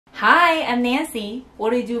Hi, I'm Nancy.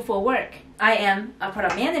 What do you do for work? I am a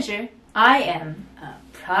product manager. I am a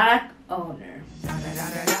product owner.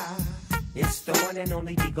 It's the one and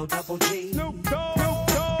only Digo Double G.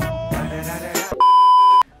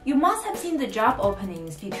 You must have seen the job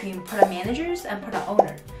openings between product managers and product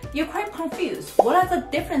owner. You're quite confused. What are the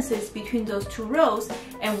differences between those two roles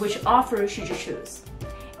and which offer should you choose?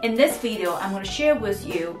 In this video, I'm going to share with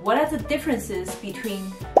you what are the differences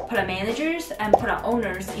between product managers and product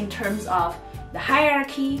owners in terms of the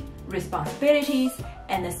hierarchy, responsibilities,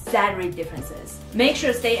 and the salary differences. Make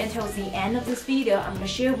sure to stay until the end of this video. I'm going to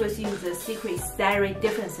share with you the secret salary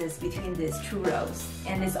differences between these two roles.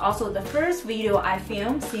 And it's also the first video I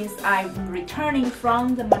filmed since I'm returning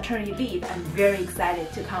from the maternity leave. I'm very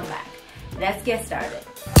excited to come back. Let's get started.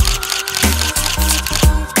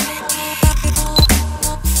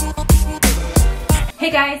 Hey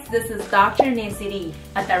guys, this is Dr. Nancy Li,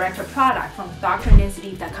 a director of product from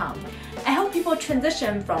drnancyli.com. I help people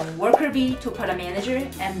transition from worker bee to product manager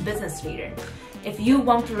and business leader. If you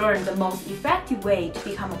want to learn the most effective way to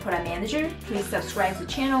become a product manager, please subscribe to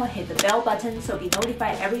the channel and hit the bell button so you'll be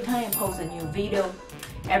notified every time I post a new video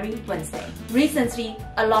every Wednesday. Recently,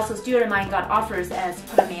 a lot of students of mine got offers as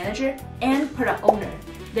product manager and product owner.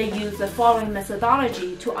 They use the following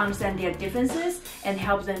methodology to understand their differences and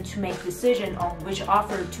help them to make decisions on which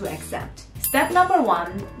offer to accept. Step number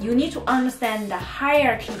one, you need to understand the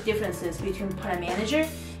hierarchy differences between product manager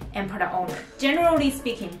and product owner. Generally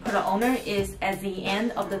speaking, product owner is at the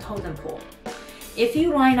end of the totem pole. If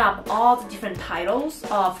you line up all the different titles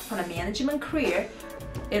of product management career,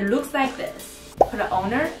 it looks like this: product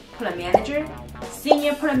owner, product manager,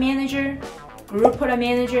 senior product manager, group product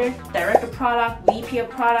manager, director of product, VP of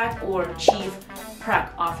product, or chief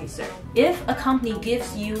product officer. If a company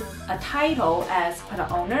gives you a title as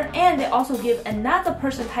product owner and they also give another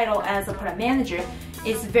person title as a product manager,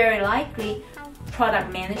 it's very likely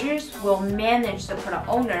product managers will manage the product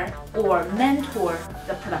owner or mentor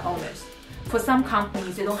the product owners. For some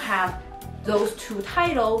companies, they don't have those two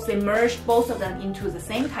titles, they merge both of them into the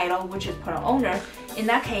same title, which is product owner. In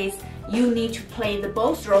that case, you need to play the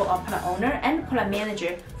both role of product owner and product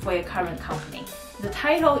manager for your current company. The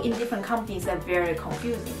title in different companies are very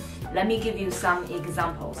confusing. Let me give you some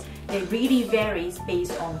examples. They really varies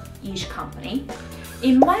based on each company.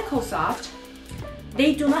 In Microsoft,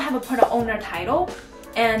 they do not have a product owner title,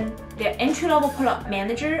 and their entry-level product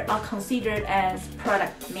manager are considered as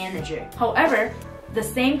product manager. However, the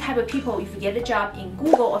same type of people, if you get a job in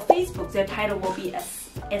Google or Facebook, their title will be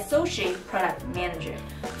associate product manager.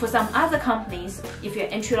 For some other companies, if you're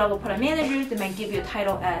entry-level product manager, they might give you a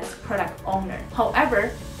title as product owner.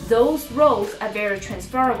 However, those roles are very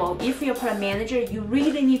transferable. If you're a product manager, you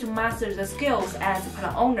really need to master the skills as a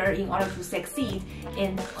product owner in order to succeed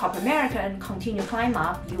in corporate America and continue to climb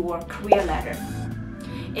up your career ladder.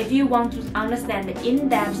 If you want to understand the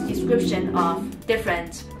in-depth description of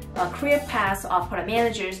different career paths of product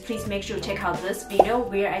managers, please make sure to check out this video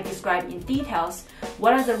where I describe in details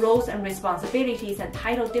what are the roles and responsibilities and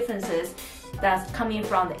title differences that's coming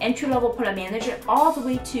from the entry-level product manager all the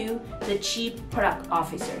way to the chief product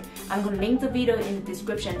officer. I'm going to link the video in the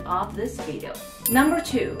description of this video. Number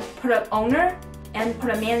two, product owner and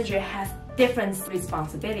product manager has different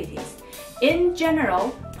responsibilities. In general,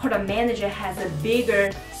 product manager has a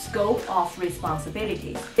bigger scope of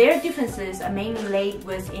responsibilities. Their differences are mainly laid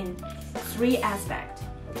within three aspects.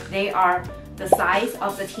 They are the size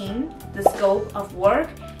of the team, the scope of work,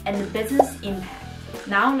 and the business impact.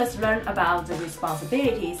 Now let's learn about the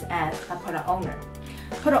responsibilities as a product owner.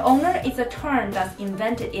 Product owner is a term that's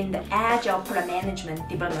invented in the agile product management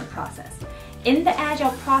development process. In the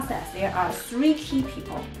agile process, there are three key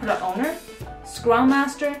people: product owner, scrum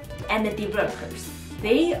master, and the developers.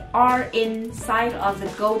 They are inside of the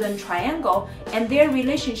golden triangle, and their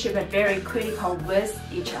relationship is very critical with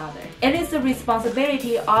each other. It is the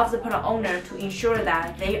responsibility of the product owner to ensure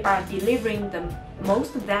that they are delivering the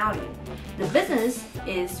most value. The business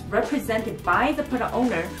is represented by the product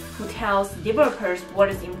owner, who tells developers what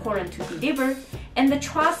is important to deliver, and the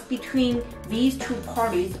trust between these two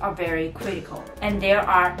parties are very critical. And there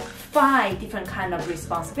are 5 different kinds of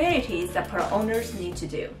responsibilities that product owners need to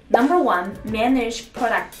do. Number one, manage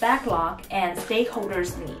product backlog and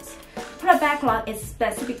stakeholders' needs. Product backlog is a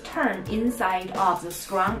specific term inside of the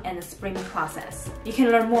Scrum and the Sprint process. You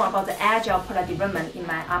can learn more about the agile product development in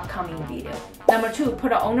my upcoming video. Number two,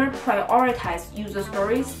 product owner prioritize user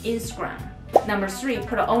stories in Scrum. Number 3,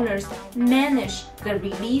 product owners manage the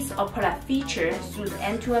release of product features through the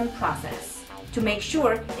end-to-end process. to make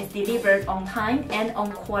sure it's delivered on time and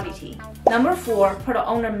on quality. Number 4, product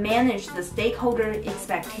owner manage the stakeholder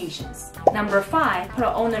expectations. Number 5,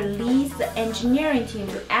 product owner leads the engineering team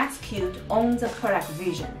to execute on the product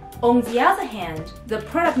vision. On the other hand, the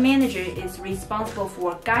product manager is responsible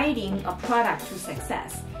for guiding a product to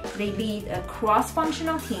success. They lead a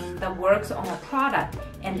cross-functional team that works on a product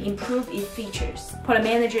and improve its features. Product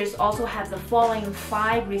managers also have the following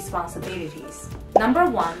 5 responsibilities. Number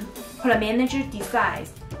 1, product manager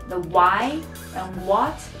decides the why and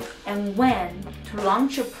what and when to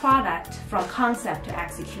launch a product from concept to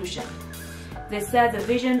execution. They set the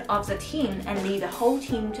vision of the team and lead the whole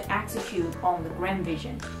team to execute on the grand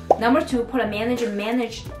vision. Number 2, product manager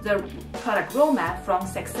manage the product roadmap from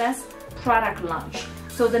success product launch.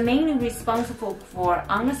 So they're mainly responsible for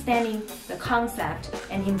understanding the concept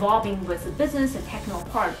and involving with the business and technical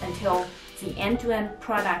part until the end-to-end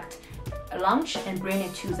product launch and bring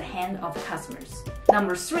it to the hand of customers.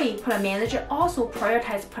 Number 3, product manager also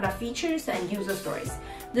prioritize product features and user stories.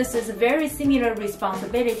 This is very similar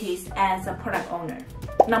responsibilities as a product owner.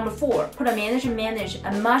 Number 4, product manager manage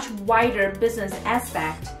a much wider business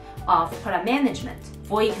aspect of product management.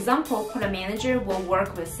 For example, product manager will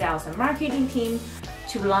work with sales and marketing team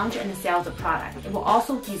to launch and sell the product. It will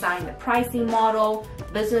also design the pricing model,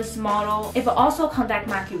 business model. It will also conduct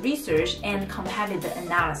market research and competitive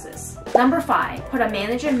analysis. Number 5, product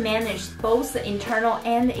manager manages both the internal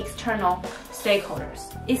and external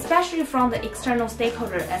stakeholders, especially from the external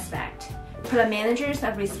stakeholder aspect. Product managers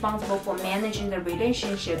are responsible for managing the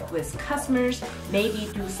relationship with customers, maybe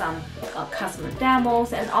do some customer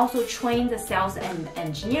demos, and also train the sales and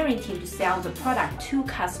engineering team to sell the product to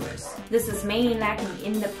customers. This is mainly lacking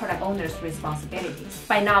in the product owner's responsibilities.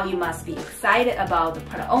 By now, you must be excited about the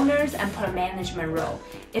product owners and product management role.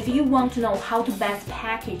 If you want to know how to best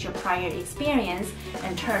package your prior experience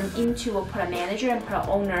and turn into a product manager and product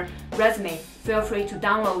owner resume, feel free to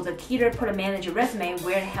download the Killer Product Manager Resume,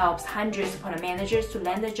 where it helps hundreds of product managers to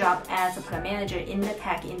land a job as a product manager in the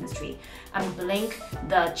tech industry. I'm going to link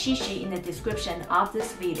the cheat sheet in the description of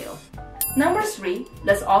this video. Number 3,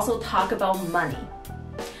 let's also talk about money.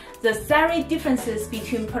 The salary differences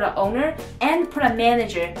between product owner and product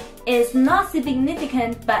manager is not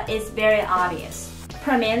significant, but it's very obvious.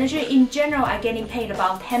 Product manager in general are getting paid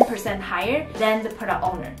about 10% higher than the product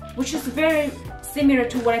owner, which is very similar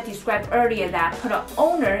to what I described earlier, that product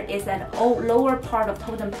owner is at a lower part of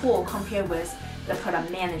totem pole compared with the product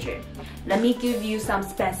manager. Let me give you some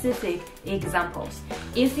specific examples.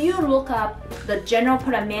 If you look up the general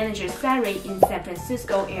product manager salary in San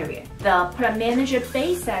Francisco area, the product manager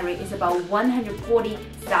base salary is about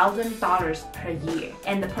 $140,000 per year,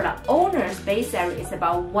 and the product owner's base salary is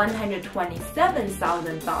about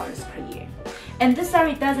 $127,000 per year. And this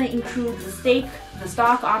salary doesn't include the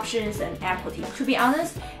stock options and equity. To be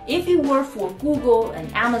honest, if you work for Google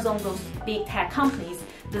and Amazon, those big tech companies,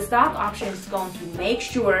 the stock option is going to make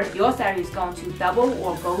sure your salary is going to double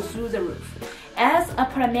or go through the roof. As a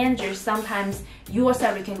product manager, sometimes your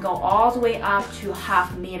salary can go all the way up to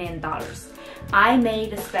 $500,000. I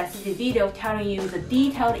made a specific video telling you the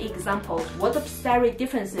detailed examples, what the salary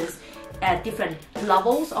differences at different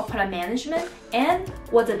levels of product management, and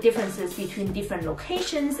what the differences between different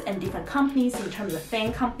locations and different companies in terms of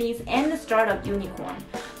FAANG companies and the startup unicorn.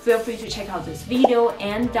 Feel free to check out this video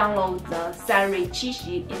and download the salary cheat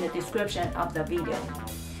sheet in the description of the video.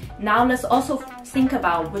 Now let's also think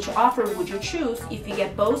about which offer would you choose if you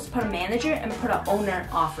get both product manager and product owner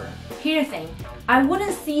offer. Here's the thing, I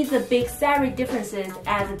wouldn't see the big salary differences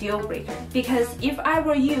as a deal breaker, because if I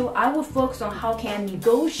were you, I would focus on how can I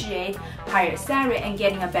negotiate higher salary and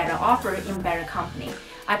getting a better offer in better company.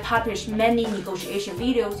 I publish many negotiation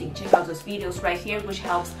videos. You can check out those videos right here, which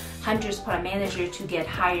helps hundreds of product managers to get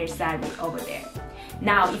higher salary over there.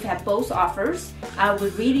 Now, if you have both offers, I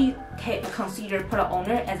would really consider product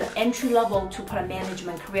owner as an entry level to product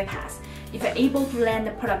management career path. If you're able to land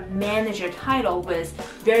the product manager title with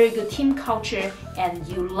very good team culture and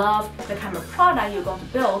you love the kind of product you're going to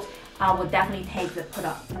build, I would definitely take the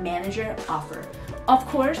product manager offer. Of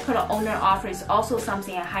course, product owner offer is also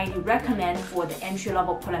something I highly recommend for the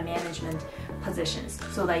entry-level product management positions,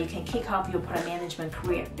 so that you can kick off your product management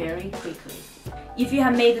career very quickly. If you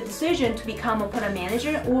have made the decision to become a product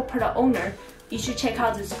manager or product owner, you should check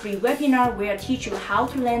out this free webinar where I teach you how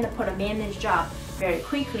to land a product manager job very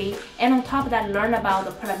quickly, and on top of that, learn about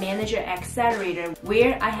the Product Manager Accelerator,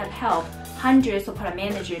 where I have helped hundreds of product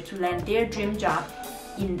managers to land their dream job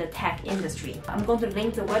in the tech industry. I'm going to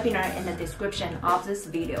link the webinar in the description of this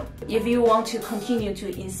video. If you want to continue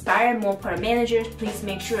to inspire more product managers, please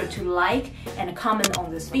make sure to like and comment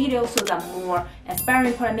on this video so that more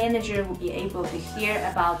aspiring product managers will be able to hear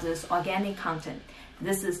about this organic content.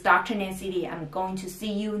 This is Dr. Nancy Lee. I'm going to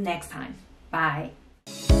see you next time. Bye.